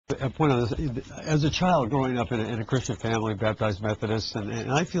point on this. As a child growing up in a Christian family, baptized Methodist,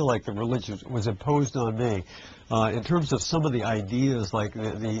 and I feel like the religion was imposed on me in terms of some of the ideas, like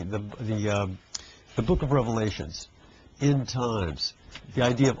the Book of Revelations, end times, the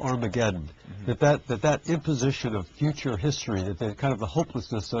idea of Armageddon, that imposition of future history, that the kind of the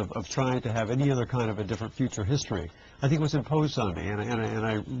hopelessness of trying to have any other kind of a different future history, I think was imposed on me, and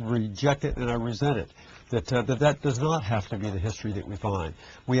I reject it and I resent it. That does not have to be the history that we find.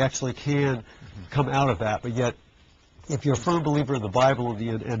 We actually can come out of that, but yet, if you're a firm believer in the Bible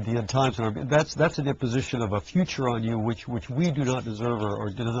and the end times, that's an imposition of a future on you which we do not deserve or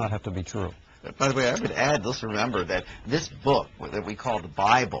does not have to be true. By the way, I would add, let's remember that this book that we call the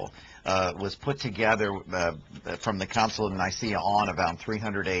Bible was put together from the Council of Nicaea on about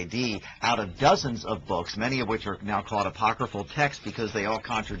 300 A.D. out of dozens of books, many of which are now called apocryphal texts because they all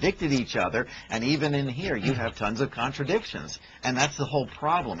contradicted each other, and even in here you have tons of contradictions, and that's the whole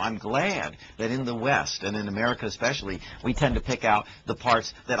problem. I'm glad that in the West, and in America especially, we tend to pick out the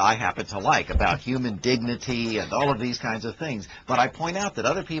parts that I happen to like about human dignity and all of these kinds of things, but I point out that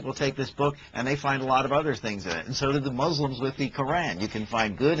other people take this book and they find a lot of other things in it, and so do the Muslims with the Koran. You can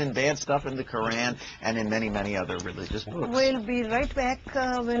find good and bad stuff in the Koran and in many, many other religious books. We'll be right back.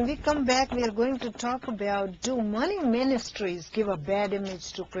 When we come back, we are going to talk about, do money ministries give a bad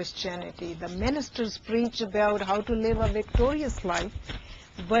image to Christianity? The ministers preach about how to live a victorious life,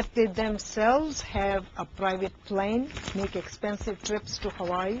 but they themselves have a private plane, make expensive trips to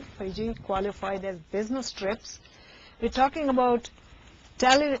Hawaii, Fiji, qualified as business trips. We're talking about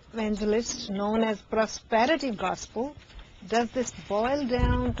televangelists known as prosperity gospel. Does this boil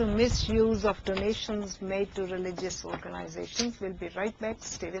down to misuse of donations made to religious organizations? We'll be right back.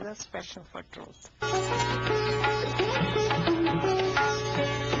 Stay with us. Passion for Truth.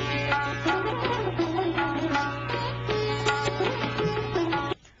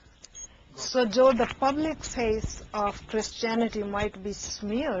 So, Joe, the public face of Christianity might be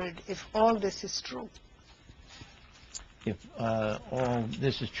smeared if all this is true. If all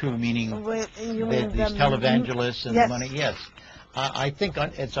this is true, meaning you mean these televangelists and yes. the money, yes. I think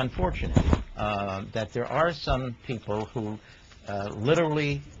it's unfortunate that there are some people who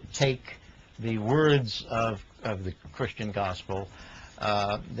literally take the words of the Christian gospel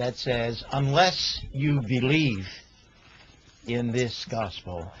that says, unless you believe in this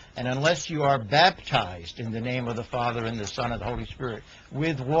gospel, and unless you are baptized in the name of the Father and the Son and the Holy Spirit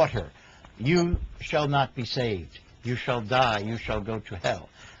with water, you shall not be saved. You shall die, you shall go to hell.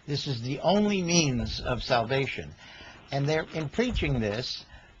 This is the only means of salvation. And they're in preaching this,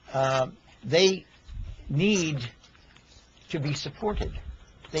 they need to be supported.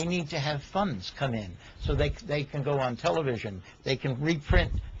 They need to have funds come in so they can go on television. They can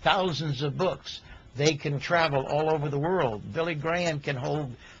reprint thousands of books. They can travel all over the world. Billy Graham can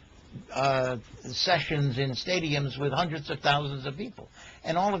hold sessions in stadiums with hundreds of thousands of people.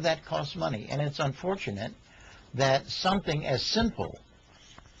 And all of that costs money. And it's unfortunate that something as simple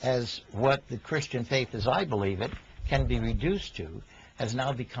as what the Christian faith, as I believe it, can be reduced to, has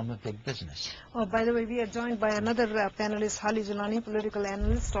now become a big business. Oh, by the way, we are joined by another panelist, Hali Jalani, political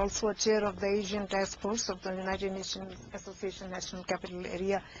analyst, also a chair of the Asian Task Force of the United Nations Association National Capital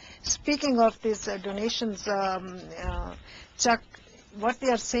Area. Speaking of these donations, Chuck, what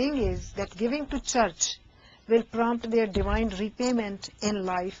they are saying is that giving to church will prompt their divine repayment in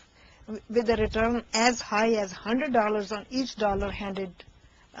life, with a return as high as $100 on each dollar handed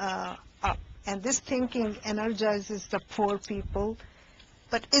up. And this thinking energizes the poor people.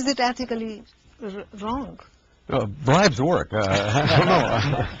 But is it ethically wrong? Bribes work.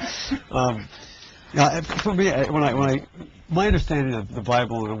 I don't know. For me, my understanding of the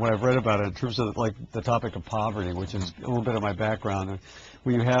Bible and what I've read about it in terms of like the topic of poverty, which is a little bit of my background,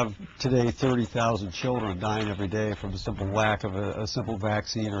 where you have today 30,000 children dying every day from a simple lack of a simple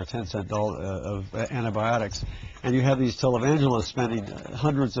vaccine or a 10-cent of antibiotics, and you have these televangelists spending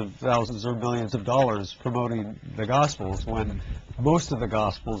hundreds of thousands or millions of dollars promoting the Gospels when most of the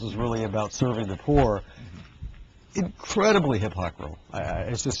Gospels is really about serving the poor. Incredibly hypocritical.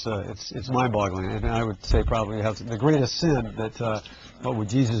 It's just it's mind-boggling, and I would say probably has the greatest sin that what would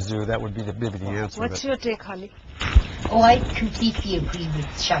Jesus do? That would be maybe the answer. What's your take, Holly? Oh, I completely agree with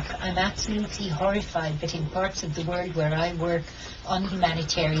Chuck. I'm absolutely horrified that in parts of the world where I work on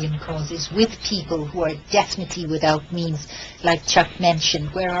humanitarian causes with people who are definitely without means, like Chuck mentioned,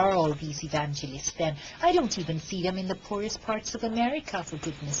 where are all these evangelists then? I don't even see them in the poorest parts of America, for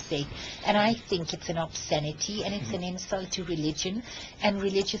goodness sake. And I think it's an obscenity and it's an insult to religion and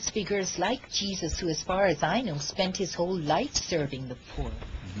religious figures like Jesus, who, as far as I know, spent his whole life serving the poor.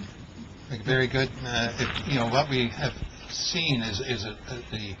 Very good. What we have seen is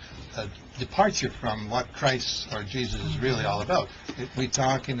a departure from what Christ or Jesus is really all about. We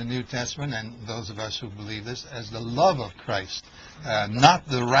talk in the New Testament, and those of us who believe this, as the love of Christ, not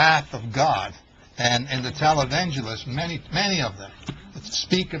the wrath of God. And in the televangelists, many of them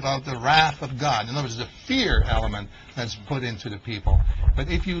speak about the wrath of God. In other words, the fear element that's put into the people. But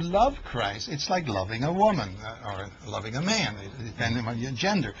if you love Christ, it's like loving a woman or loving a man, depending on your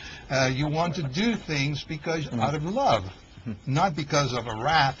gender. You want to do things because out of love, not because of a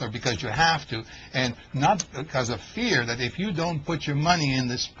wrath or because you have to, and not because of fear that if you don't put your money in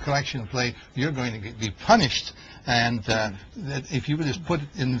this collection plate, you're going to be punished. And that if you just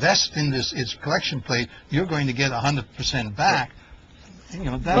invest in its collection plate, you're going to get 100% back. You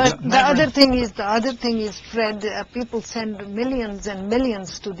know, but the other thing is, Fred, people send millions and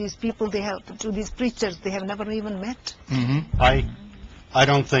millions to these people to these preachers they have never even met. Mm-hmm. I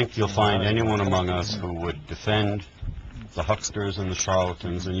don't think you'll find anyone among us who would defend the hucksters and the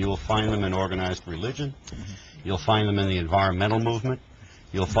charlatans, and you will find them in organized religion. You'll find them in the environmental movement.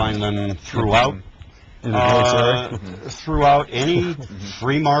 You'll find them throughout. Throughout any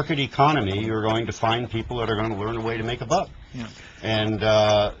free market economy, you're going to find people that are going to learn a way to make a buck. Yeah. And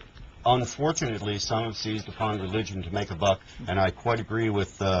unfortunately, some have seized upon religion to make a buck, and I quite agree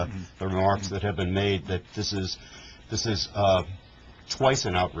with the remarks that have been made that this is twice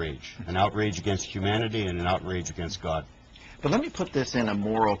an outrage against humanity and an outrage against God. But let me put this in a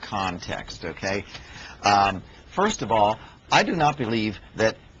moral context, okay? First of all, I do not believe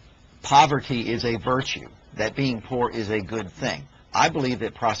that poverty is a virtue, that being poor is a good thing. I believe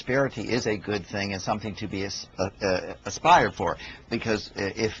that prosperity is a good thing and something to be aspired for, because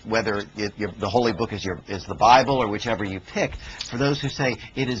whether the holy book is the Bible or whichever you pick, for those who say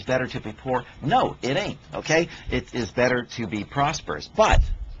it is better to be poor, no, it ain't, okay? It is better to be prosperous, but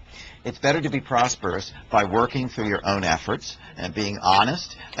it's better to be prosperous by working through your own efforts and being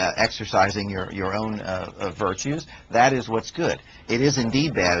honest, exercising your own virtues. That is what's good. It is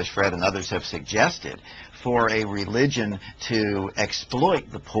indeed bad, as Fred and others have suggested, for a religion to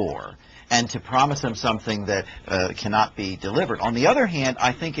exploit the poor and to promise them something that cannot be delivered. On the other hand,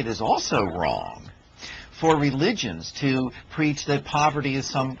 I think it is also wrong for religions to preach that poverty is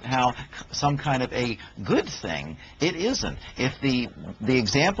somehow some kind of a good thing. It isn't. If the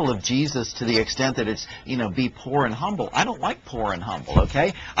example of Jesus, to the extent that it's, be poor and humble, I don't like poor and humble,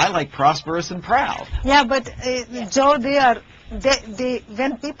 okay? I like prosperous and proud. Yeah, but Joe,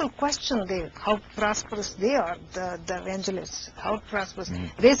 when people question how prosperous they are, the evangelists, how prosperous,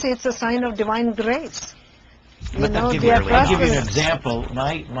 they say it's a sign of divine grace. I'll give you an example.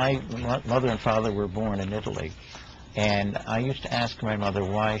 My mother and father were born in Italy, and I used to ask my mother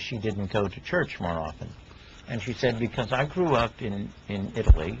why she didn't go to church more often. And she said, because I grew up in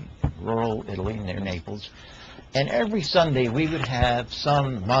Italy, rural Italy, near Naples, and every Sunday we would have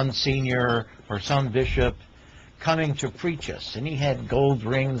some Monsignor or some bishop coming to preach us, and he had gold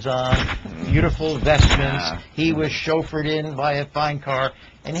rings on, beautiful vestments, he was chauffeured in by a fine car,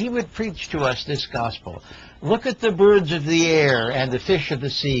 and he would preach to us this gospel. Look at the birds of the air and the fish of the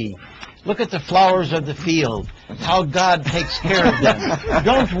sea. Look at the flowers of the field, how God takes care of them.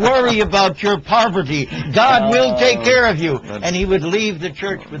 Don't worry about your poverty. God will take care of you. And he would leave the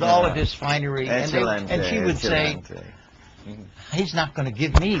church with all of his finery, and she would say, he's not going to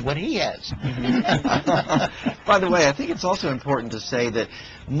give me what he has. By the way, I think it's also important to say that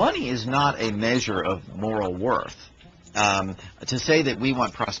money is not a measure of moral worth. To say that we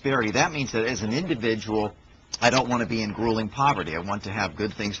want prosperity, that means that as an individual, I don't want to be in grueling poverty. I want to have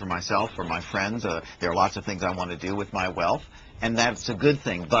good things for myself, for my friends. There are lots of things I want to do with my wealth, and that's a good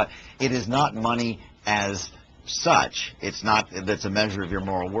thing. But it is not money as such. It's not that's a measure of your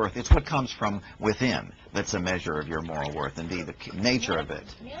moral worth. It's what comes from within that's a measure of your moral worth, indeed, the nature of it.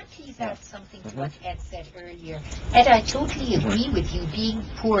 May I please add something to what Ed said earlier? Ed, I totally agree with you. Being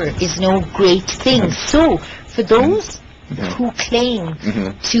poor is no great thing. So, for those who claim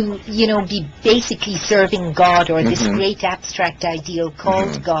to, be basically serving God or this great abstract ideal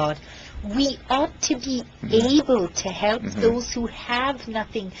called God, we ought to be able to help those who have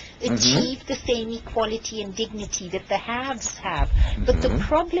nothing achieve the same equality and dignity that the haves have. But the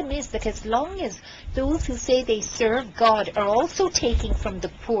problem is that as long as those who say they serve God are also taking from the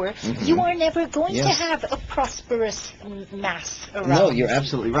poor, you are never going to have a prosperous mass around. No, you're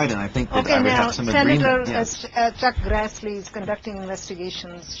absolutely right, and I think that I would have some Senator agreement. Chuck Grassley is conducting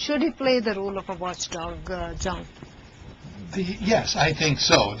investigations. Should he play the role of a watchdog, John? Yes, I think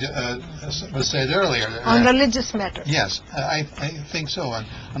so. As was said earlier. On religious matters. Yes, I think so.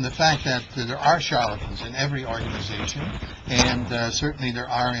 On the fact that there are charlatans in every organization, and certainly there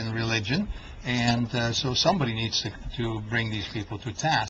are in religion. And so somebody needs to bring these people to task.